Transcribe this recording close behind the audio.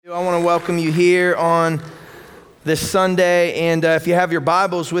I want to welcome you here on this Sunday, and if you have your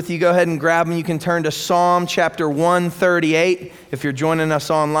Bibles with you, go ahead and grab them. You can turn to Psalm chapter 138. If you're joining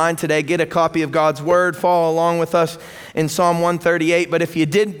us online today, get a copy of God's Word, follow along with us in Psalm 138. But if you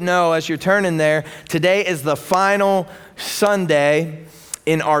didn't know, as you're turning there, today is the final Sunday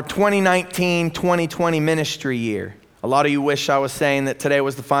in our 2019-2020 ministry year. A lot of you wish I was saying that today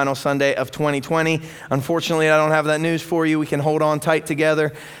was the final Sunday of 2020. Unfortunately, I don't have that news for you. We can hold on tight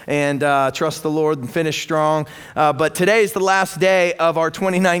together and trust the Lord and finish strong. But today is the last day of our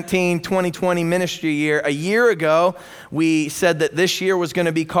 2019-2020 ministry year. A year ago, we said that this year was going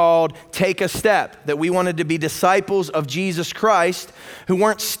to be called Take a Step, that we wanted to be disciples of Jesus Christ who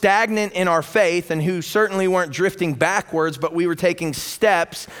weren't stagnant in our faith and who certainly weren't drifting backwards, but we were taking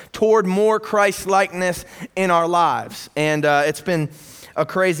steps toward more Christ-likeness in our lives. And it's been a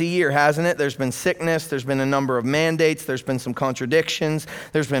crazy year, hasn't it? There's been sickness, there's been a number of mandates, there's been some contradictions,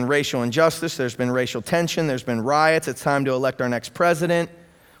 there's been racial injustice, there's been racial tension, there's been riots. It's time to elect our next president.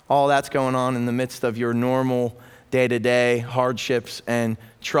 All that's going on in the midst of your normal day-to-day hardships and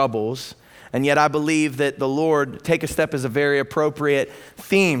troubles. And yet I believe that the Lord, Take a Step, is a very appropriate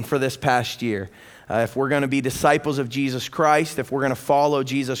theme for this past year. If we're going to be disciples of Jesus Christ, if we're going to follow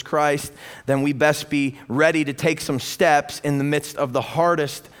Jesus Christ, then we best be ready to take some steps in the midst of the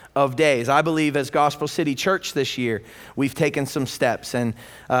hardest of days. I believe as Gospel City Church this year, we've taken some steps. And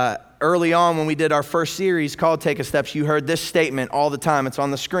early on when we did our first series called Take a Step, you heard this statement all the time. It's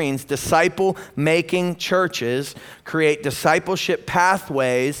on the screens. Disciple-making churches create discipleship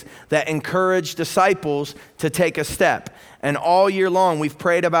pathways that encourage disciples to take a step. And all year long, we've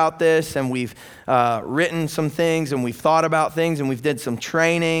prayed about this, and we've written some things, and we've thought about things, and we've did some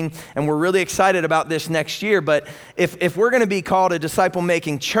training, and we're really excited about this next year. But if we're going to be called a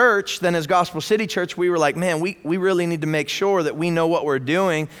disciple-making church, then as Gospel City Church, we were like, man, we really need to make sure that we know what we're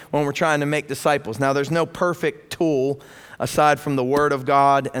doing when we're trying to make disciples. Now, there's no perfect tool aside from the Word of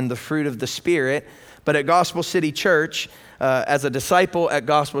God and the fruit of the Spirit, but at Gospel City Church, as a disciple at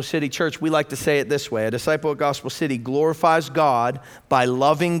Gospel City Church, we like to say it this way. A disciple at Gospel City glorifies God by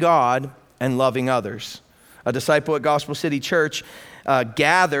loving God and loving others. A disciple at Gospel City Church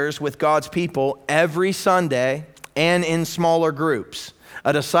gathers with God's people every Sunday and in smaller groups.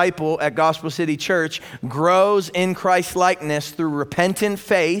 A disciple at Gospel City Church grows in Christ-likeness through repentant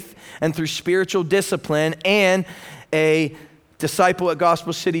faith and through spiritual discipline, and a disciple at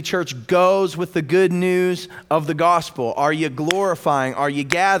Gospel City Church goes with the good news of the gospel. Are you glorifying? Are you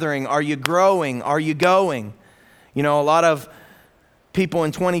gathering? Are you growing? Are you going? You know, a lot of people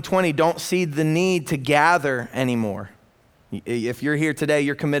in 2020 don't see the need to gather anymore. If you're here today,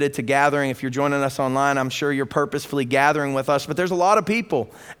 you're committed to gathering. If you're joining us online, I'm sure you're purposefully gathering with us. But there's a lot of people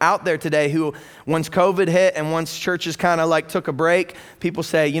out there today who, once COVID hit and once churches kind of like took a break, people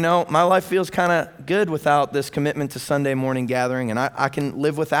say, you know, my life feels kind of good without this commitment to Sunday morning gathering, and I can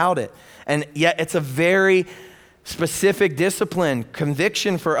live without it. And yet it's a very specific discipline,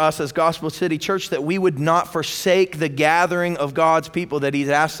 conviction for us as Gospel City Church that we would not forsake the gathering of God's people that He's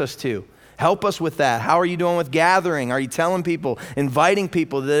asked us to. Help us with that. How are you doing with gathering? Are you telling people, inviting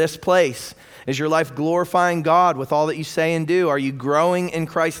people to this place? Is your life glorifying God with all that you say and do? Are you growing in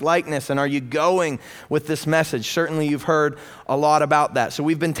Christ's likeness? And are you going with this message? Certainly you've heard a lot about that. So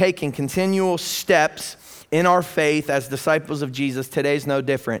we've been taking continual steps in our faith as disciples of Jesus. Today's no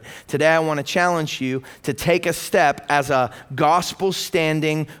different. Today I want to challenge you to take a step as a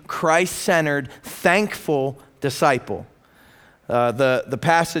gospel-standing, Christ-centered, thankful disciple. The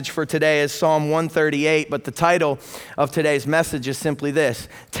passage for today is Psalm 138, but the title of today's message is simply this: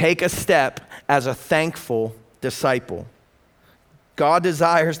 Take a Step as a Thankful Disciple. God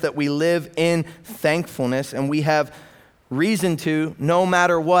desires that we live in thankfulness, and we have reason to, no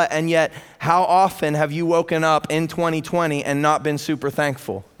matter what. And yet, how often have you woken up in 2020 and not been super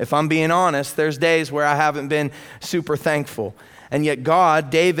thankful? If I'm being honest, there's days where I haven't been super thankful. And yet God,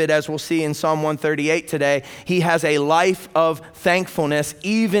 David, as we'll see in Psalm 138 today, he has a life of thankfulness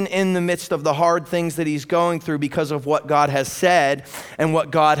even in the midst of the hard things that he's going through because of what God has said and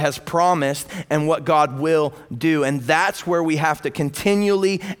what God has promised and what God will do. And that's where we have to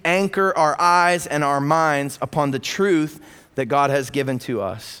continually anchor our eyes and our minds upon the truth that God has given to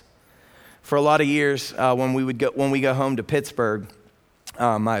us. For a lot of years, when we go home to Pittsburgh,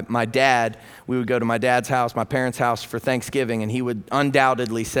 my dad, we would go to my dad's house, my parents' house for Thanksgiving, and he would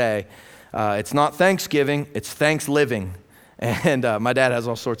undoubtedly say, it's not Thanksgiving, it's Thanks-living. And my dad has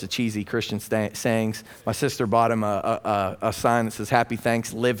all sorts of cheesy Christian sayings. My sister bought him a sign that says Happy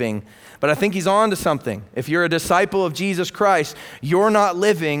Thanksgiving. But I think he's on to something. If you're a disciple of Jesus Christ, you're not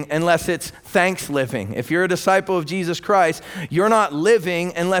living unless it's thanks living. If you're a disciple of Jesus Christ, you're not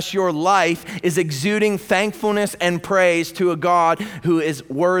living unless your life is exuding thankfulness and praise to a God who is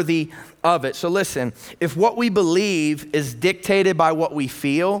worthy of it. So listen, if what we believe is dictated by what we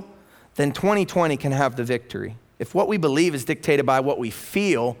feel, then 2020 can have the victory. If what we believe is dictated by what we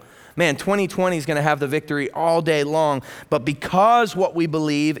feel, man, 2020 is going to have the victory all day long. But because what we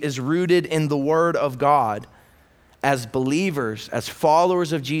believe is rooted in the Word of God, as believers, as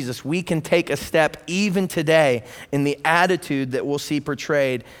followers of Jesus, we can take a step even today in the attitude that we'll see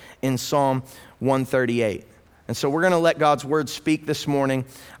portrayed in Psalm 138. And so we're going to let God's Word speak this morning.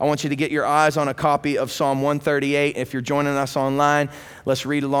 I want you to get your eyes on a copy of Psalm 138. If you're joining us online, let's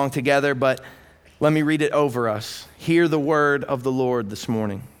read along together. But let me read it over us. Hear the word of the Lord this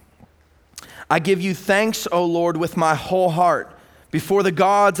morning. I give you thanks, O Lord, with my whole heart. Before the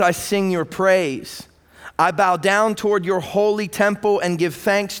gods, I sing your praise. I bow down toward your holy temple and give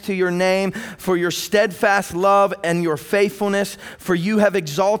thanks to your name for your steadfast love and your faithfulness, for you have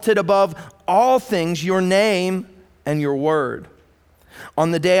exalted above all things your name and your word. On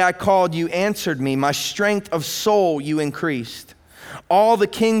the day I called, you answered me. My strength of soul you increased. All the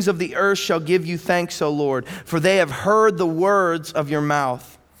kings of the earth shall give you thanks, O Lord, for they have heard the words of your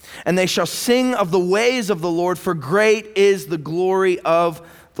mouth. And they shall sing of the ways of the Lord, for great is the glory of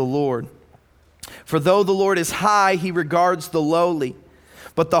the Lord. For though the Lord is high, he regards the lowly,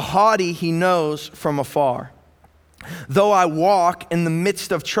 but the haughty he knows from afar. Though I walk in the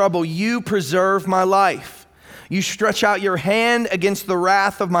midst of trouble, you preserve my life. You stretch out your hand against the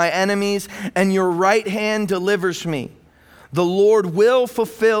wrath of my enemies, and your right hand delivers me. The Lord will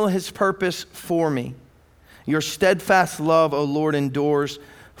fulfill his purpose for me. Your steadfast love, O Lord, endures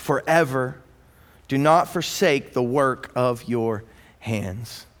forever. Do not forsake the work of your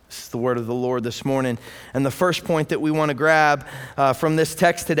hands. This is the word of the Lord this morning. And the first point that we want to grab from this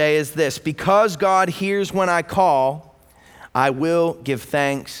text today is this: because God hears when I call, I will give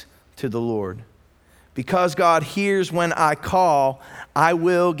thanks to the Lord. Because God hears when I call, I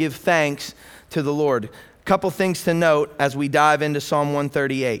will give thanks to the Lord. A couple things to note as we dive into Psalm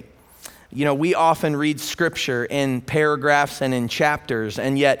 138. You know, we often read scripture in paragraphs and in chapters,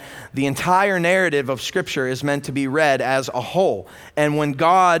 and yet the entire narrative of scripture is meant to be read as a whole. And when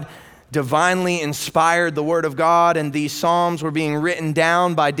God divinely inspired the word of God and these psalms were being written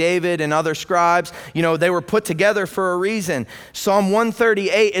down by David and other scribes, you know, they were put together for a reason. Psalm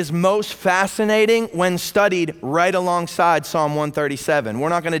 138 is most fascinating when studied right alongside Psalm 137. We're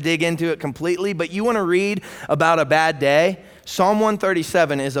not going to dig into it completely, but you want to read about a bad day? Psalm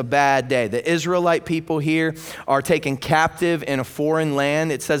 137 is a bad day. The Israelite people here are taken captive in a foreign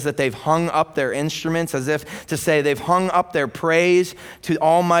land. It says that they've hung up their instruments, as if to say they've hung up their praise to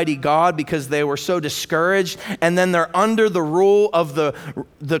Almighty God because they were so discouraged. And then they're under the rule of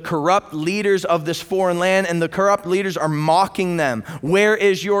the corrupt leaders of this foreign land, and the corrupt leaders are mocking them. Where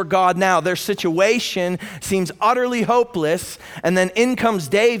is your God now? Their situation seems utterly hopeless. And then in comes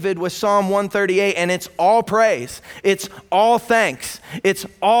David with Psalm 138, and it's all praise. It's all thanks. It's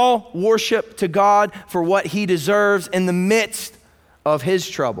all worship to God for what he deserves in the midst of his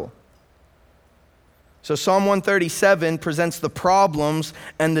trouble. So Psalm 137 presents the problems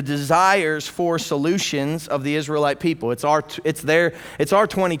and the desires for solutions of the Israelite people. It's our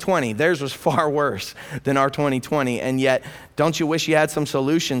 2020. Theirs was far worse than our 2020. And yet, don't you wish you had some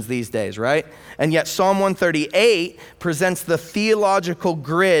solutions these days, right? And yet Psalm 138 presents the theological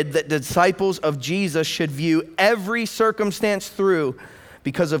grid that disciples of Jesus should view every circumstance through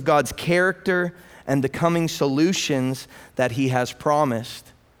because of God's character and the coming solutions that he has promised.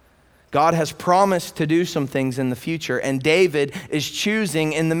 God has promised to do some things in the future, and David is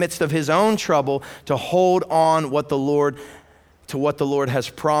choosing in the midst of his own trouble to hold on to what the Lord has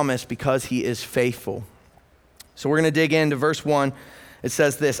promised because he is faithful. So we're going to dig into verse 1. It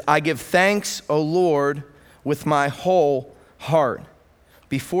says this: I give thanks, O Lord, with my whole heart.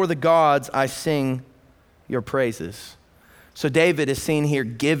 Before the gods I sing your praises. So David is seen here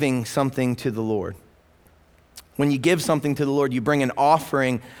giving something to the Lord. When you give something to the Lord, you bring an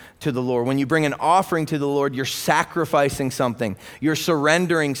offering to the Lord. When you bring an offering to the Lord, you're sacrificing something. You're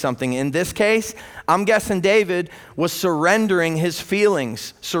surrendering something. In this case, I'm guessing David was surrendering his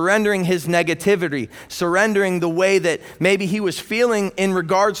feelings, surrendering his negativity, surrendering the way that maybe he was feeling in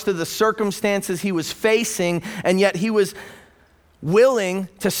regards to the circumstances he was facing, and yet he was willing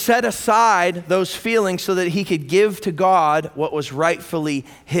to set aside those feelings so that he could give to God what was rightfully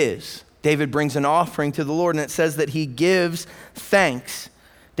his. David brings an offering to the Lord, and it says that he gives thanks.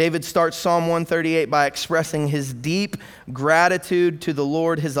 David starts Psalm 138 by expressing his deep gratitude to the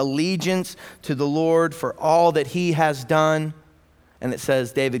Lord, his allegiance to the Lord for all that he has done. And it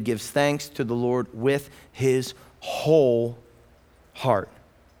says David gives thanks to the Lord with his whole heart.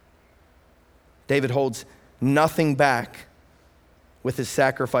 David holds nothing back with his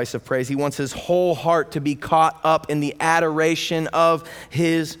sacrifice of praise. He wants his whole heart to be caught up in the adoration of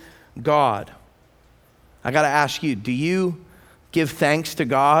his God. I got to ask you, do you give thanks to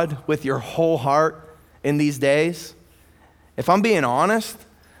God with your whole heart in these days? If I'm being honest,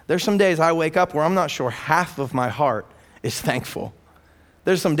 there's some days I wake up where I'm not sure half of my heart is thankful.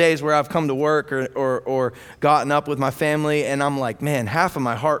 There's some days where I've come to work or gotten up with my family and I'm like, man, half of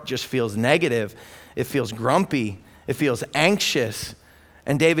my heart just feels negative. It feels grumpy. It feels anxious.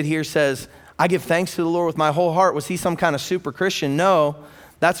 And David here says, I give thanks to the Lord with my whole heart. Was he some kind of super Christian? No.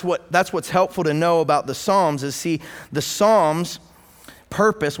 That's what's helpful to know about the Psalms is, see, the Psalms'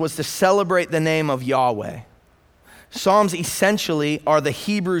 purpose was to celebrate the name of Yahweh. Psalms essentially are the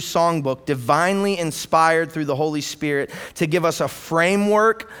Hebrew songbook divinely inspired through the Holy Spirit to give us a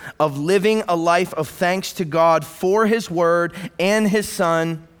framework of living a life of thanks to God for his word and his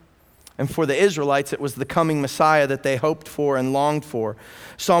son. And for the Israelites, it was the coming Messiah that they hoped for and longed for.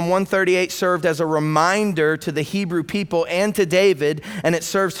 Psalm 138 served as a reminder to the Hebrew people and to David, and it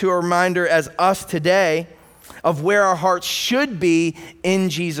serves to a reminder as us today of where our hearts should be in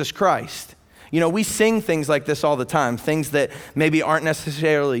Jesus Christ. You know, we sing things like this all the time, things that maybe aren't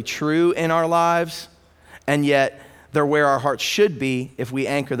necessarily true in our lives, and yet they're where our hearts should be if we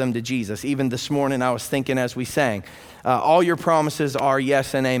anchor them to Jesus. Even this morning, I was thinking as we sang, all your promises are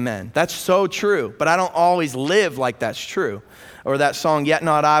yes and amen. That's so true, but I don't always live like that's true. Or that song, Yet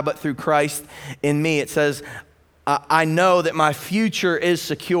Not I, But Through Christ in Me. It says, I know that my future is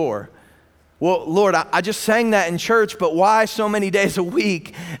secure. Well, Lord, I just sang that in church, but why so many days a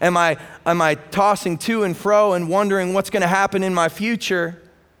week am I tossing to and fro and wondering what's going to happen in my future?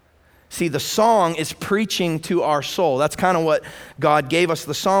 See, the song is preaching to our soul. That's kind of what God gave us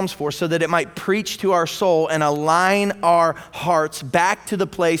the Psalms for, so that it might preach to our soul and align our hearts back to the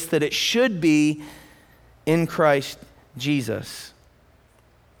place that it should be in Christ Jesus.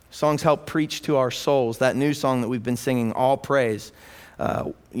 Songs help preach to our souls. That new song that we've been singing, All Praise.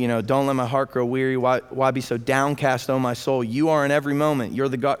 Don't let my heart grow weary. Why be so downcast, oh my soul? You are in every moment. You're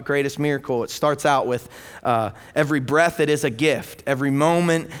the greatest miracle. It starts out with every breath, it is a gift. Every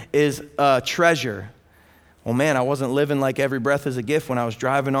moment is a treasure. Well, man, I wasn't living like every breath is a gift when I was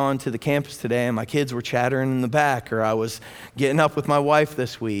driving on to the campus today and my kids were chattering in the back, or I was getting up with my wife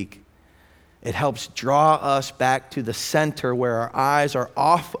this week. It helps draw us back to the center where our eyes are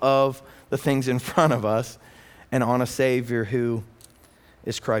off of the things in front of us and on a Savior who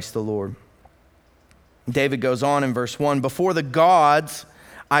is Christ the Lord. David goes on in verse 1, before the gods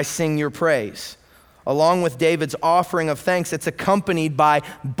I sing your praise. Along with David's offering of thanks, it's accompanied by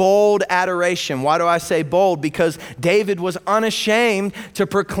bold adoration. Why do I say bold? Because David was unashamed to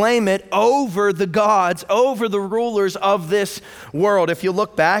proclaim it over the gods, over the rulers of this world. If you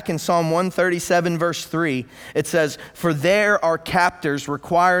look back in Psalm 137, verse 3, it says, for there our captors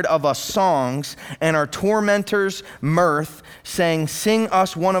required of us songs, and our tormentors mirth, saying, sing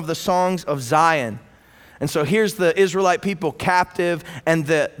us one of the songs of Zion. And so here's the Israelite people captive, and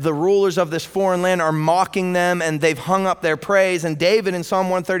the rulers of this foreign land are mocking them, and they've hung up their praise. And David in Psalm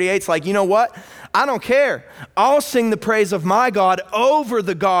 138 is like, you know what? I don't care. I'll sing the praise of my God over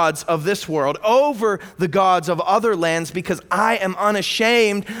the gods of this world, over the gods of other lands, because I am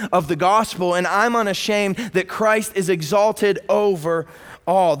unashamed of the gospel, and I'm unashamed that Christ is exalted over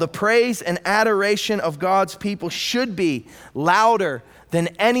all. The praise and adoration of God's people should be louder than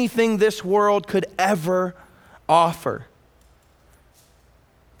anything this world could ever offer.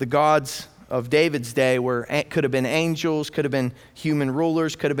 The gods of David's day could have been angels, could have been human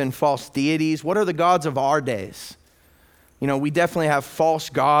rulers, could have been false deities. What are the gods of our days? You know, we definitely have false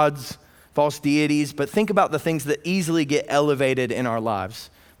gods, false deities, but think about the things that easily get elevated in our lives.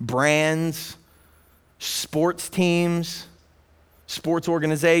 Brands, sports teams, sports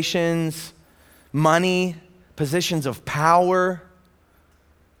organizations, money, positions of power.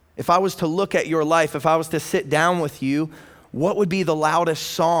 If I was to look at your life, if I was to sit down with you, what would be the loudest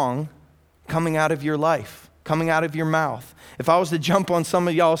song coming out of your life, coming out of your mouth? If I was to jump on some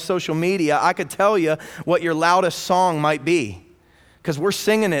of y'all's social media, I could tell you what your loudest song might be, because we're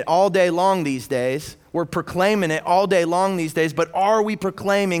singing it all day long these days. We're proclaiming it all day long these days, but are we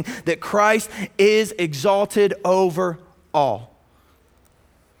proclaiming that Christ is exalted over all?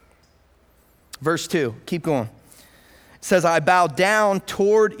 Verse 2, keep going. says, I bow down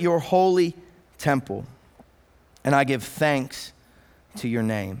toward your holy temple, and I give thanks to your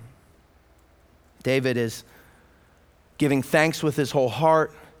name. David is giving thanks with his whole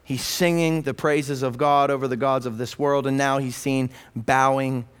heart. He's singing the praises of God over the gods of this world, and now he's seen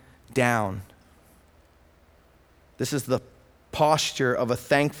bowing down. This is the posture of a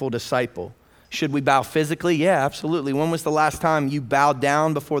thankful disciple. Should we bow physically? Yeah, absolutely. When was the last time you bowed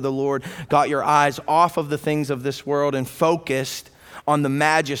down before the Lord, got your eyes off of the things of this world and focused on the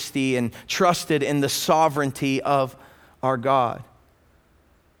majesty and trusted in the sovereignty of our God?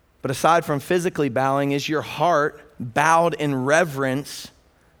 But aside from physically bowing, is your heart bowed in reverence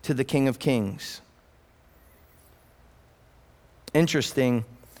to the King of Kings? Interesting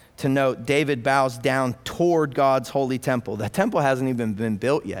to note, David bows down toward God's holy temple. The temple hasn't even been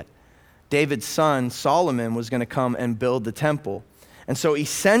built yet. David's son, Solomon, was going to come and build the temple. And so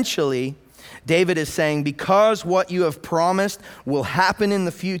essentially, David is saying, because what you have promised will happen in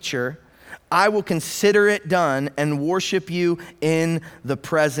the future, I will consider it done and worship you in the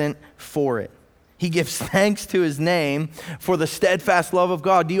present for it. He gives thanks to his name for the steadfast love of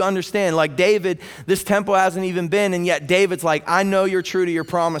God. Do you understand? Like David, this temple hasn't even been, and yet David's like, I know you're true to your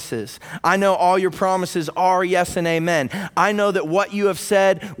promises. I know all your promises are yes and amen. I know that what you have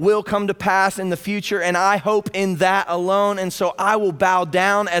said will come to pass in the future, and I hope in that alone. And so I will bow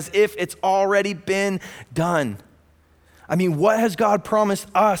down as if it's already been done. I mean, what has God promised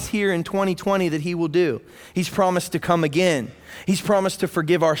us here in 2020 that he will do? He's promised to come again. He's promised to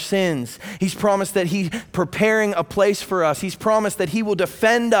forgive our sins. He's promised that he's preparing a place for us. He's promised that he will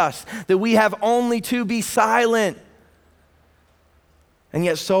defend us, that we have only to be silent. And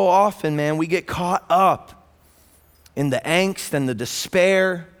yet so often, man, we get caught up in the angst and the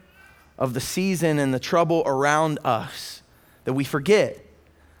despair of the season and the trouble around us that we forget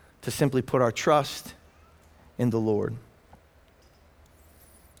to simply put our trust in the Lord.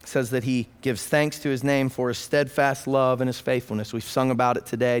 It says that he gives thanks to his name for his steadfast love and his faithfulness. We've sung about it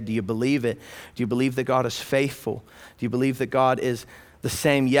today. Do you believe it? Do you believe that God is faithful? Do you believe that God is the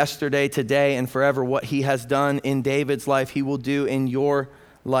same yesterday, today, and forever? What he has done in David's life, he will do in your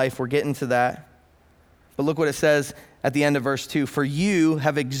life. We're getting to that. But look what it says at the end of verse 2. For you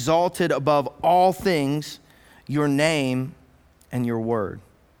have exalted above all things your name and your word.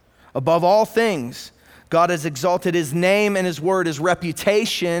 Above all things, God has exalted his name and his word, his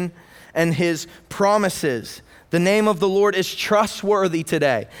reputation and his promises. The name of the Lord is trustworthy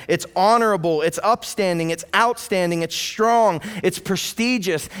today. It's honorable, it's upstanding, it's outstanding, it's strong, it's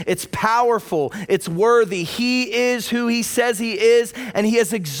prestigious, it's powerful, it's worthy. He is who he says he is, and he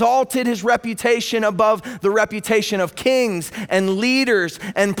has exalted his reputation above the reputation of kings and leaders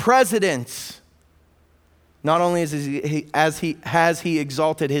and presidents. Not only has he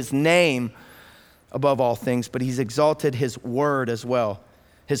exalted his name above all things, but he's exalted his word as well.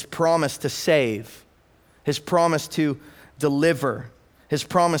 His promise to save, his promise to deliver, his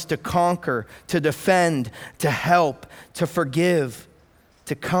promise to conquer, to defend, to help, to forgive,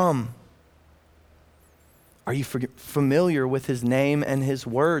 to come. Are you familiar with his name and his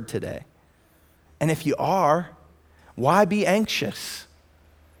word today? And if you are, why be anxious?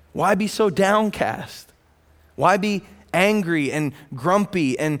 Why be so downcast? Why be angry and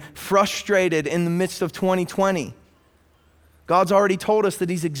grumpy and frustrated in the midst of 2020? God's already told us that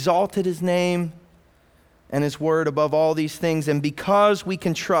he's exalted his name and his word above all these things. And because we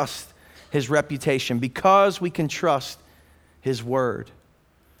can trust his reputation, because we can trust his word,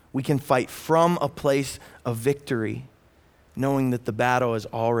 we can fight from a place of victory, knowing that the battle has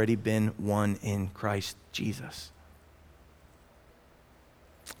already been won in Christ Jesus.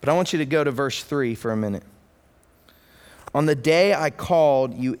 But I want you to go to verse 3 for a minute. On the day I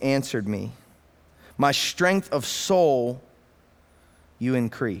called, you answered me. My strength of soul you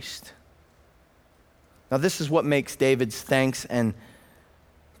increased. Now, this is what makes David's thanks and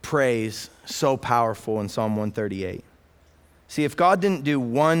praise so powerful in Psalm 138. See, if God didn't do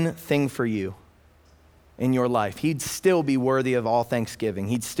one thing for you in your life, he'd still be worthy of all thanksgiving.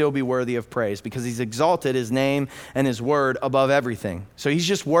 He'd still be worthy of praise because he's exalted his name and his word above everything. So he's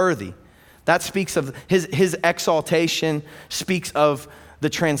just worthy. That speaks of his exaltation, speaks of the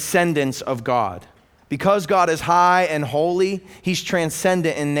transcendence of God. Because God is high and holy, he's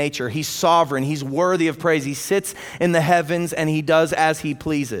transcendent in nature. He's sovereign. He's worthy of praise. He sits in the heavens and he does as he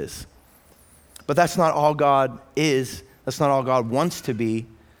pleases. But that's not all God is. That's not all God wants to be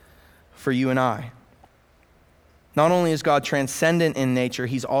for you and I. Not only is God transcendent in nature,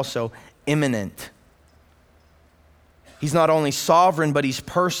 he's also immanent. He's not only sovereign, but he's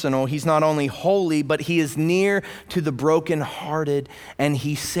personal. He's not only holy, but he is near to the brokenhearted, and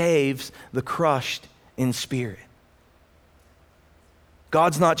he saves the crushed in spirit.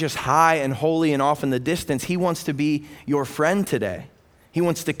 God's not just high and holy and off in the distance. He wants to be your friend today. He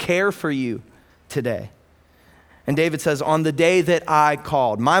wants to care for you today. And David says, on the day that I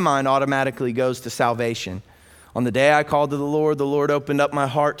called, my mind automatically goes to salvation. On the day I called to the Lord opened up my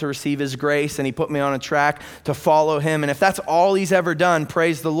heart to receive his grace, and he put me on a track to follow him. And if that's all he's ever done,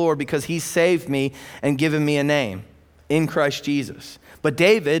 praise the Lord, because he saved me and given me a name in Christ Jesus. But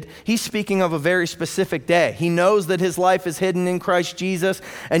David, he's speaking of a very specific day. He knows that his life is hidden in Christ Jesus,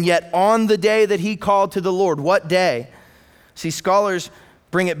 and yet on the day that he called to the Lord, what day? See, scholars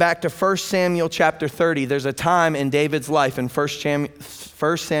bring it back to 1 Samuel chapter 30. There's a time in David's life in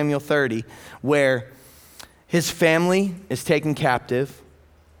 1 Samuel 30 where his family is taken captive,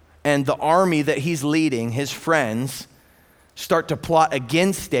 and the army that he's leading, his friends, start to plot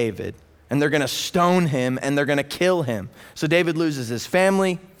against David, and they're going to stone him, and they're going to kill him. So David loses his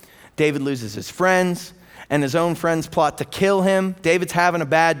family, David loses his friends, and his own friends plot to kill him. David's having a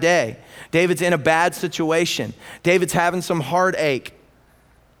bad day. David's in a bad situation. David's having some heartache.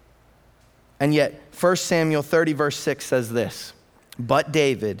 And yet, 1 Samuel 30 verse 6 says this, but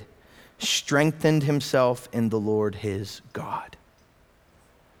David strengthened himself in the Lord his God.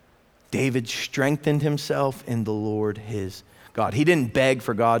 David strengthened himself in the Lord his God. He didn't beg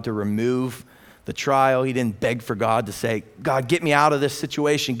for God to remove the trial. He didn't beg for God to say, God, get me out of this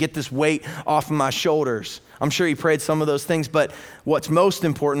situation. Get this weight off of my shoulders. I'm sure he prayed some of those things, but what's most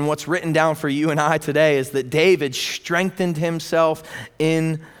important, what's written down for you and I today is that David strengthened himself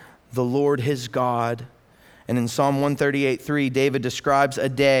in the Lord his God. And in Psalm 138:3, David describes a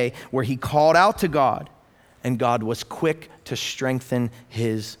day where he called out to God, and God was quick to strengthen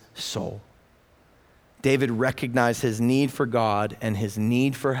his soul. David recognized his need for God and his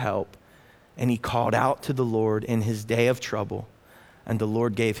need for help, and he called out to the Lord in his day of trouble, and the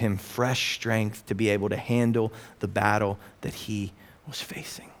Lord gave him fresh strength to be able to handle the battle that he was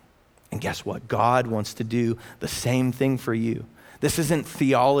facing. And guess what? God wants to do the same thing for you. This isn't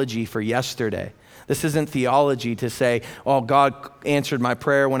theology for yesterday. This isn't theology to say, oh, God answered my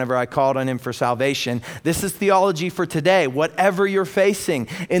prayer whenever I called on him for salvation. This is theology for today. Whatever you're facing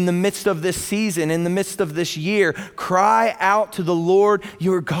in the midst of this season, in the midst of this year, cry out to the Lord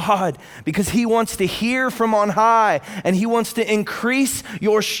your God, because he wants to hear from on high, and he wants to increase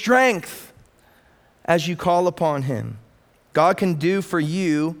your strength as you call upon him. God can do for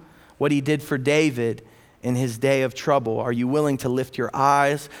you what he did for David in his day of trouble. Are you willing to lift your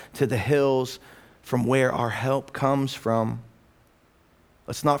eyes to the hills from where our help comes from?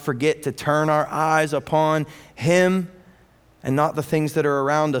 Let's not forget to turn our eyes upon him and not the things that are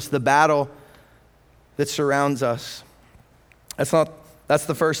around us, the battle that surrounds us. That's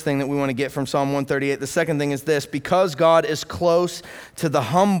the first thing that we want to get from Psalm 138. The second thing is this: because God is close to the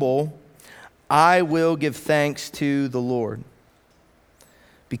humble, I will give thanks to the Lord.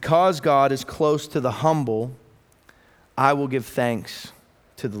 Because God is close to the humble, I will give thanks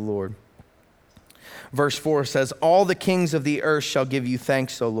to the Lord. Verse 4 says, all the kings of the earth shall give you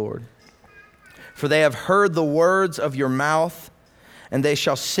thanks, O Lord, for they have heard the words of your mouth, and they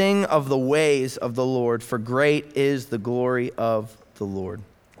shall sing of the ways of the Lord, for great is the glory of the Lord.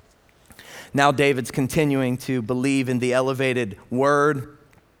 Now David's continuing to believe in the elevated word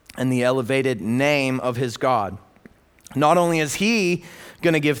and the elevated name of his God. Not only is he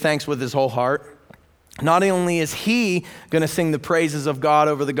going to give thanks with his whole heart, not only is he going to sing the praises of God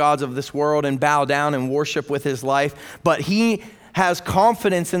over the gods of this world and bow down and worship with his life, but he has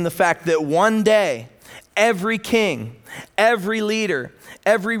confidence in the fact that one day, every king, every leader,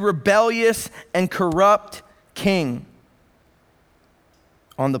 every rebellious and corrupt king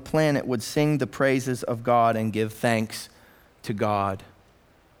on the planet would sing the praises of God and give thanks to God,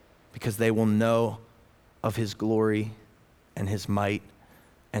 because they will know of his glory and his might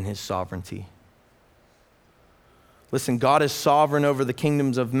and his sovereignty. Listen, God is sovereign over the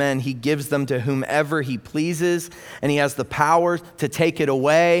kingdoms of men. He gives them to whomever he pleases, and he has the power to take it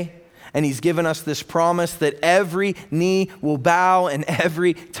away. And he's given us this promise that every knee will bow and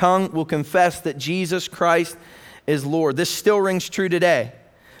every tongue will confess that Jesus Christ is Lord. This still rings true today.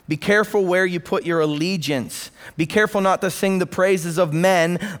 Be careful where you put your allegiance. Be careful not to sing the praises of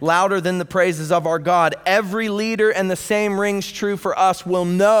men louder than the praises of our God. Every leader, and the same rings true for us, will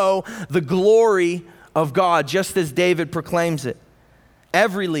know the glory of God, just as David proclaims it.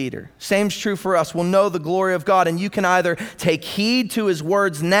 Every leader, same's true for us, will know the glory of God. And you can either take heed to his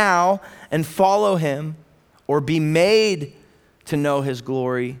words now and follow him, or be made to know his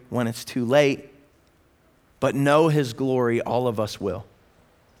glory when it's too late. But know his glory, all of us will.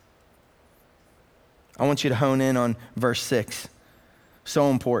 I want you to hone in on verse 6. So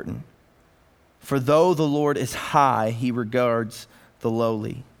important. For though the Lord is high, he regards the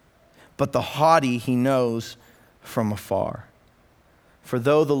lowly, but the haughty he knows from afar. For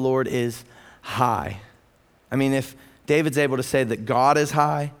though the Lord is high, I mean, if David's able to say that God is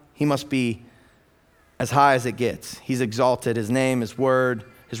high, he must be as high as it gets. He's exalted, his name, his word,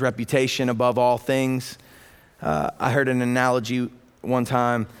 his reputation above all things. I heard an analogy one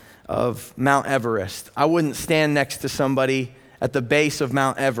time of Mount Everest. I wouldn't stand next to somebody at the base of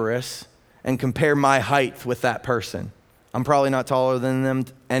Mount Everest and compare my height with that person. I'm probably not taller than them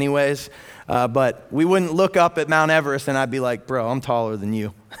anyways, but we wouldn't look up at Mount Everest and I'd be like, bro, I'm taller than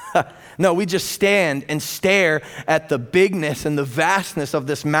you. No, we just stand and stare at the bigness and the vastness of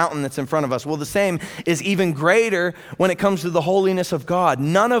this mountain that's in front of us. Well, the same is even greater when it comes to the holiness of God.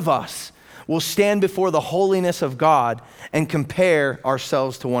 None of us will stand before the holiness of God and compare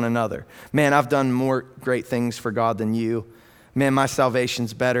ourselves to one another. Man, I've done more great things for God than you. Man, my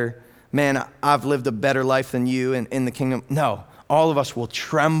salvation's better. Man, I've lived a better life than you in the kingdom. No, all of us will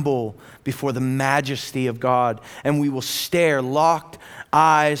tremble before the majesty of God, and we will stare locked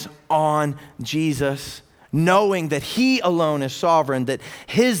eyes on Jesus, knowing that he alone is sovereign, that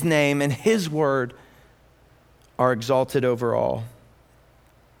his name and his word are exalted over all.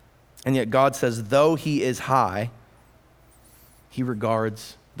 And yet God says, though he is high, he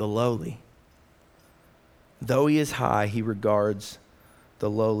regards the lowly. Though he is high, he regards the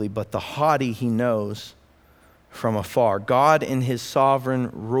lowly, but the haughty he knows from afar. God in his sovereign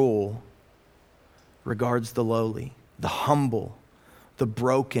rule regards the lowly, the humble, the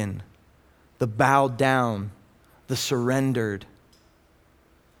broken, the bowed down, the surrendered.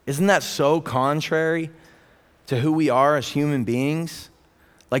 Isn't that so contrary to who we are as human beings?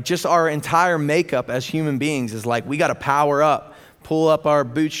 Like just our entire makeup as human beings is like we got to power up, pull up our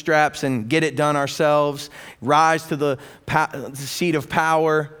bootstraps and get it done ourselves, rise to the seat of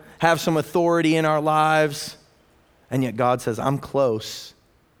power, have some authority in our lives. And yet God says, I'm close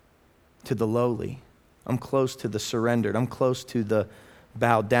to the lowly. I'm close to the surrendered. I'm close to the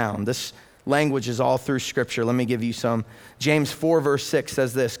bowed down. This language is all through Scripture. Let me give you some. James 4 verse 6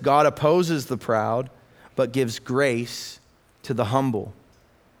 says this, God opposes the proud, but gives grace to the humble.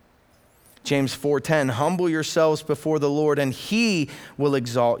 James 4:10, humble yourselves before the Lord and he will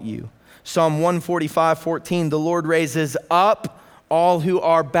exalt you. Psalm 145:14, the Lord raises up all who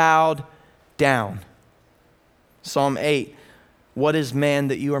are bowed down. Psalm 8, what is man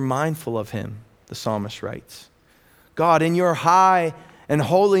that you are mindful of him? The psalmist writes. God, in your high and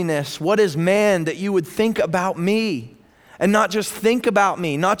holiness, what is man that you would think about me? And not just think about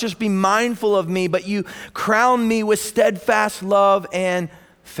me, not just be mindful of me, but you crown me with steadfast love and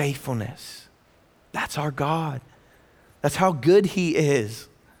faithfulness. That's our God. That's how good he is,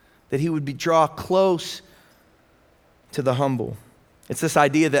 that he would draw close to the humble. It's this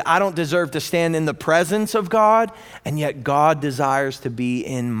idea that I don't deserve to stand in the presence of God, and yet God desires to be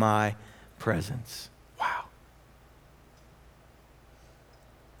in my presence. Wow.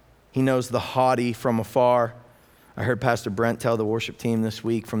 He knows the haughty from afar. I heard Pastor Brent tell the worship team this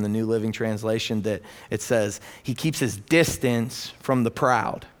week from the New Living Translation that it says he keeps his distance from the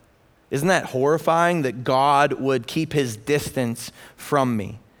proud. Isn't that horrifying that God would keep his distance from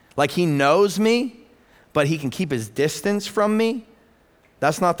me? Like he knows me, but he can keep his distance from me?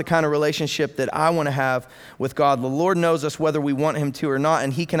 That's not the kind of relationship that I want to have with God. The Lord knows us whether we want him to or not,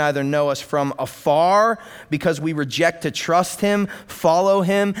 and he can either know us from afar because we reject to trust him, follow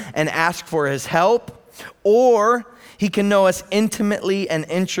him, and ask for his help, or he can know us intimately and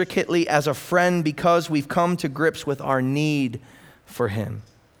intricately as a friend because we've come to grips with our need for him.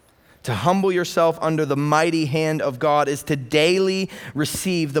 To humble yourself under the mighty hand of God is to daily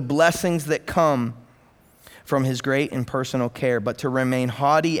receive the blessings that come from his great and personal care, but to remain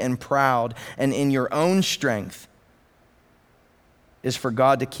haughty and proud and in your own strength is for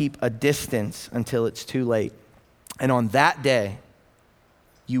God to keep a distance until it's too late. And on that day,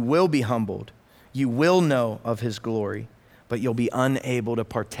 you will be humbled. You will know of his glory, but you'll be unable to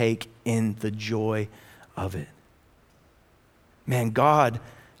partake in the joy of it. Man, God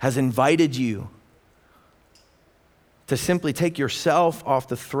has invited you to simply take yourself off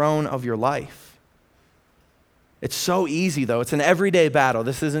the throne of your life. It's so easy, though. It's an everyday battle.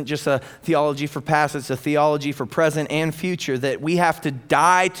 This isn't just a theology for past, it's a theology for present and future, that we have to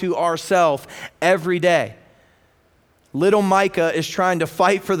die to ourselves every day. Little Micah is trying to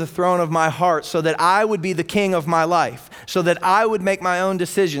fight for the throne of my heart so that I would be the king of my life, so that I would make my own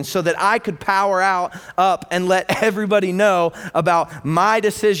decisions, so that I could power up and let everybody know about my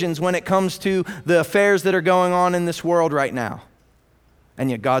decisions when it comes to the affairs that are going on in this world right now.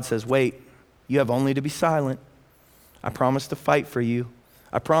 And yet God says, wait, you have only to be silent. I promise to fight for you.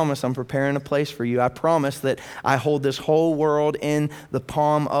 I promise I'm preparing a place for you. I promise that I hold this whole world in the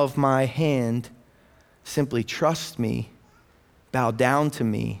palm of my hand. Simply trust me, bow down to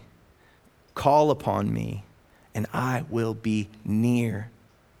me, call upon me, and I will be near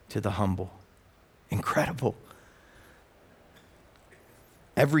to the humble. Incredible.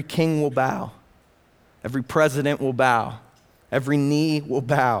 Every king will bow. Every president will bow. Every knee will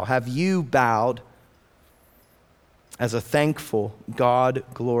bow. Have you bowed as a thankful,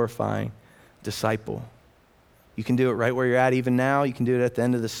 God-glorifying disciple? You can do it right where you're at even now. You can do it at the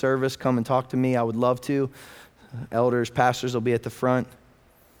end of the service. Come and talk to me. I would love to. Elders, pastors will be at the front.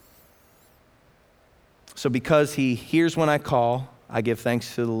 So because he hears when I call, I give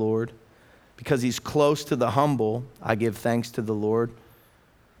thanks to the Lord. Because he's close to the humble, I give thanks to the Lord.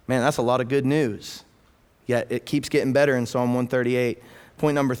 Man, that's a lot of good news. Yet it keeps getting better in Psalm 138.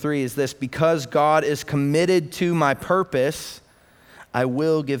 Point number 3 is this: because God is committed to my purpose, I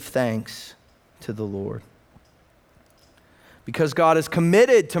will give thanks to the Lord. Because God is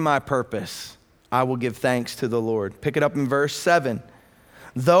committed to my purpose, I will give thanks to the Lord. Pick it up in verse 7.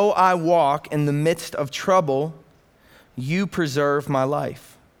 Though I walk in the midst of trouble, you preserve my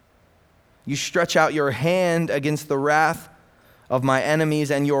life. You stretch out your hand against the wrath of my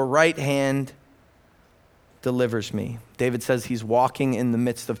enemies, and your right hand delivers me. David says he's walking in the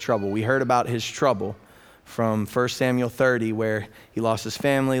midst of trouble. We heard about his trouble from 1 Samuel 30, where he lost his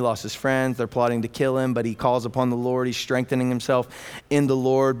family, lost his friends. They're plotting to kill him, but he calls upon the Lord. He's strengthening himself in the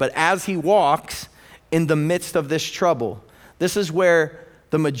Lord. But as he walks in the midst of this trouble, this is where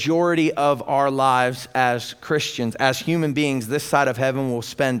the majority of our lives as Christians, as human beings this side of heaven, will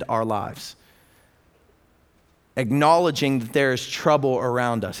spend our lives. Acknowledging that there is trouble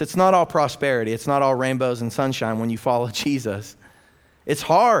around us. It's not all prosperity. It's not all rainbows and sunshine when you follow Jesus. It's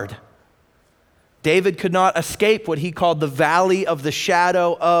hard. David could not escape what he called the valley of the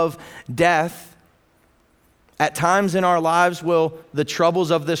shadow of death. At times in our lives, will the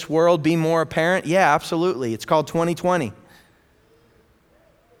troubles of this world be more apparent? Yeah, absolutely. It's called 2020.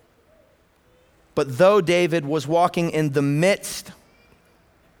 But though David was walking in the midst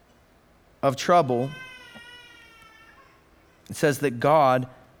of trouble, it says that God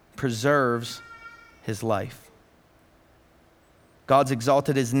preserves his life. God's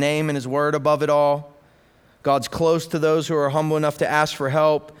exalted his name and his word above it all. God's close to those who are humble enough to ask for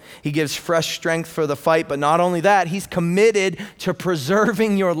help. He gives fresh strength for the fight, but not only that, he's committed to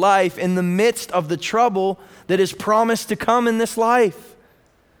preserving your life in the midst of the trouble that is promised to come in this life.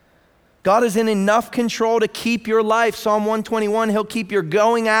 God is in enough control to keep your life. Psalm 121, he'll keep your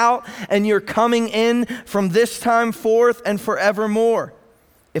going out and your coming in from this time forth and forevermore.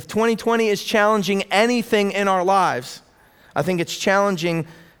 If 2020 is challenging anything in our lives, I think it's challenging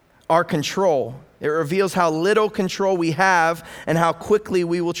our control. It reveals how little control we have and how quickly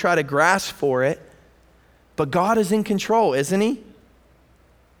we will try to grasp for it. But God is in control, isn't he?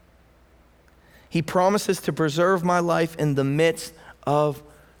 He promises to preserve my life in the midst of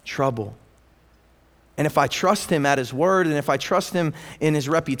trouble. And if I trust him at his word, and if I trust him in his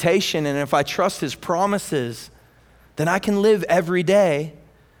reputation, and if I trust his promises, then I can live every day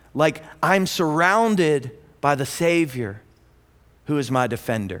like I'm surrounded by the Savior who is my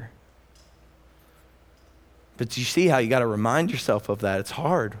defender. But you see how you got to remind yourself of that. It's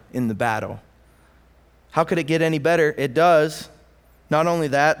hard in the battle. How could it get any better? It does. Not only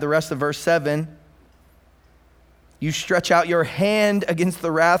that, the rest of verse 7, you stretch out your hand against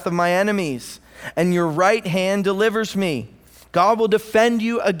the wrath of my enemies, and your right hand delivers me. God will defend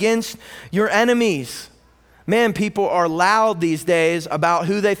you against your enemies. Man, people are loud these days about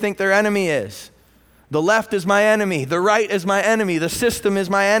who they think their enemy is. The left is my enemy. The right is my enemy. The system is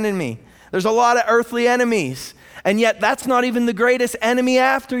my enemy. There's a lot of earthly enemies. And yet that's not even the greatest enemy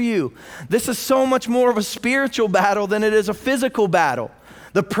after you. This is so much more of a spiritual battle than it is a physical battle.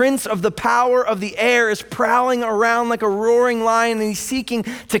 The prince of the power of the air is prowling around like a roaring lion, and he's seeking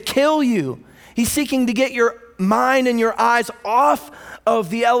to kill you. He's seeking to get your mind and your eyes off of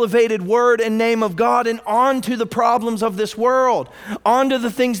the elevated word and name of God and onto the problems of this world, onto the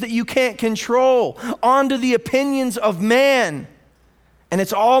things that you can't control, onto the opinions of man. And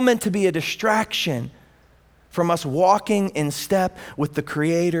it's all meant to be a distraction from us walking in step with the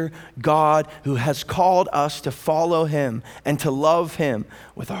Creator God who has called us to follow him and to love him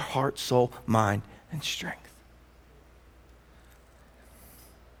with our heart, soul, mind, and strength.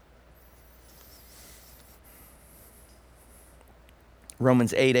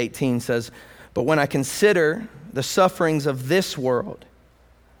 Romans 8:18 says, but when I consider the sufferings of this world,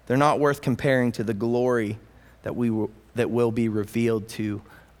 they're not worth comparing to the glory that will be revealed to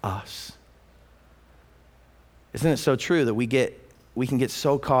us. Isn't it so true that we get we can get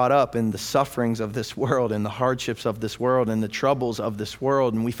so caught up in the sufferings of this world and the hardships of this world and the troubles of this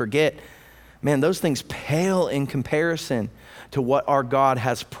world, and we forget, man, those things pale in comparison to what our God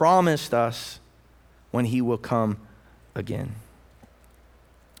has promised us when he will come again.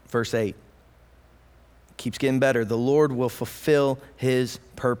 Verse 8 keeps getting better. The Lord will fulfill his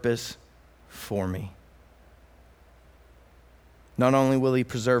purpose for me. Not only will he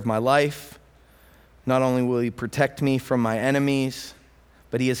preserve my life, not only will he protect me from my enemies,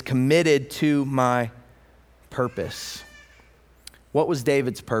 but he is committed to my purpose. What was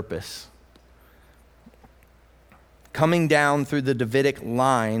David's purpose? Coming down through the Davidic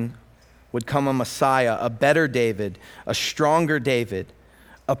line would come a Messiah, a better David, a stronger David,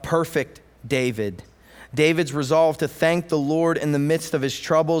 a perfect David. David's resolve to thank the Lord in the midst of his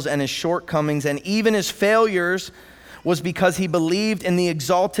troubles and his shortcomings and even his failures was because he believed in the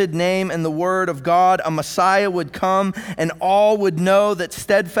exalted name and the word of God. A Messiah would come and all would know that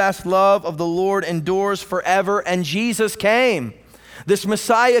steadfast love of the Lord endures forever. And Jesus came. This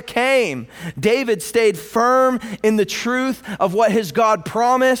Messiah came. David stayed firm in the truth of what his God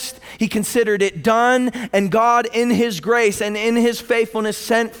promised. He considered it done, and God in his grace and in his faithfulness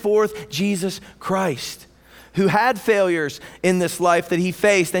sent forth Jesus Christ, who had failures in this life that he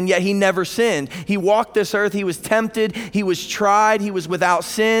faced, and yet he never sinned. He walked this earth, he was tempted, he was tried, he was without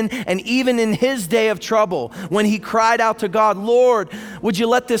sin, and even in his day of trouble, when he cried out to God, Lord, would you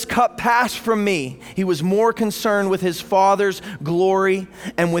let this cup pass from me? He was more concerned with his Father's glory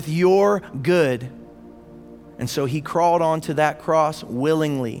and with your good. And so he crawled onto that cross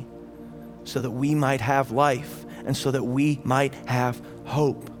willingly so that we might have life and so that we might have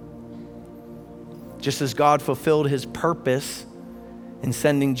hope. Just as God fulfilled his purpose in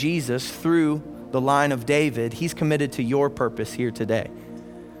sending Jesus through the line of David, he's committed to your purpose here today.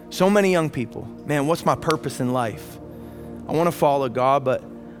 So many young people, man, what's my purpose in life? I want to follow God, but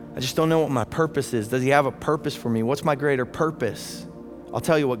I just don't know what my purpose is. Does he have a purpose for me? What's my greater purpose? I'll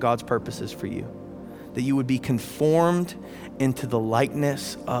tell you what God's purpose is for you. That you would be conformed into the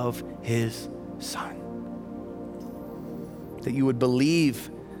likeness of his Son. That you would believe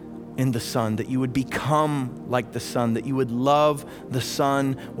in the Son, that you would become like the Son, that you would love the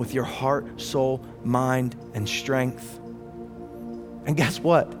Son with your heart, soul, mind, and strength. And guess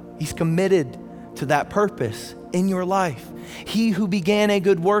what? He's committed to that purpose in your life. He who began a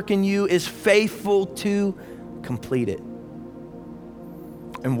good work in you is faithful to complete it.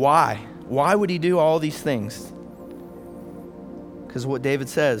 And why? Why would he do all these things? Because what David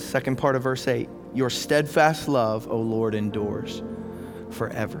says, second part of verse 8, your steadfast love, O Lord, endures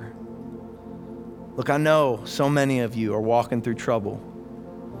forever. Look, I know so many of you are walking through trouble.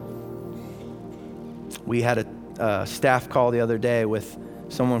 We had a staff call the other day with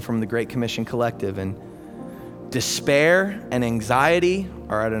someone from the Great Commission Collective, and despair and anxiety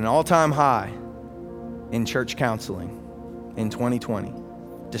are at an all-time high in church counseling in 2020.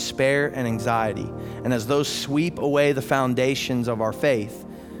 Despair and anxiety. And as those sweep away the foundations of our faith,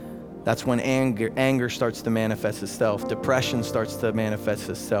 that's when anger starts to manifest itself. Depression starts to manifest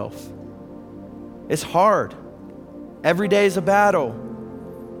itself. It's hard. Every day is a battle.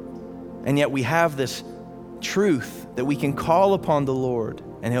 And yet we have this truth that we can call upon the Lord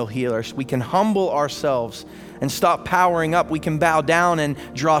and he'll heal us. We can humble ourselves and stop powering up. We can bow down and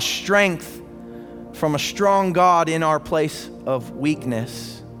draw strength from a strong God in our place of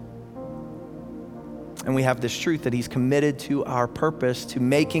weakness. And we have this truth that he's committed to our purpose, to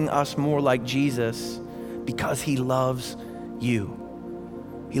making us more like Jesus because he loves you.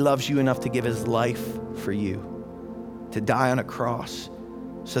 He loves you enough to give his life for you, to die on a cross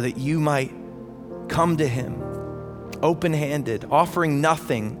so that you might come to him open-handed, offering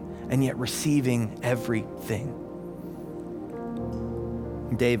nothing and yet receiving everything.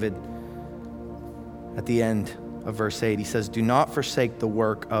 David, at the end of verse 8, he says, do not forsake the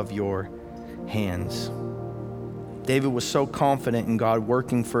work of your hands. David was so confident in God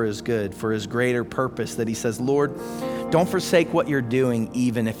working for his good, for his greater purpose, that he says, Lord, don't forsake what you're doing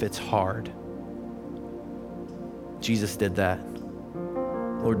even if it's hard. Jesus did that.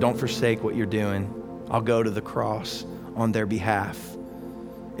 Lord, don't forsake what you're doing. I'll go to the cross on their behalf.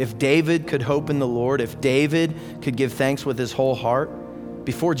 If David could hope in the Lord, if David could give thanks with his whole heart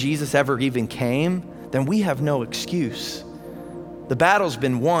before Jesus ever even came, then we have no excuse. The battle's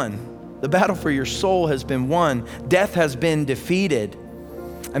been won. The battle for your soul has been won. Death has been defeated.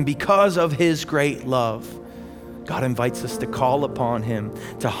 And because of his great love, God invites us to call upon him,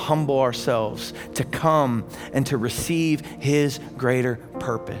 to humble ourselves, to come and to receive his greater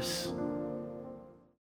purpose.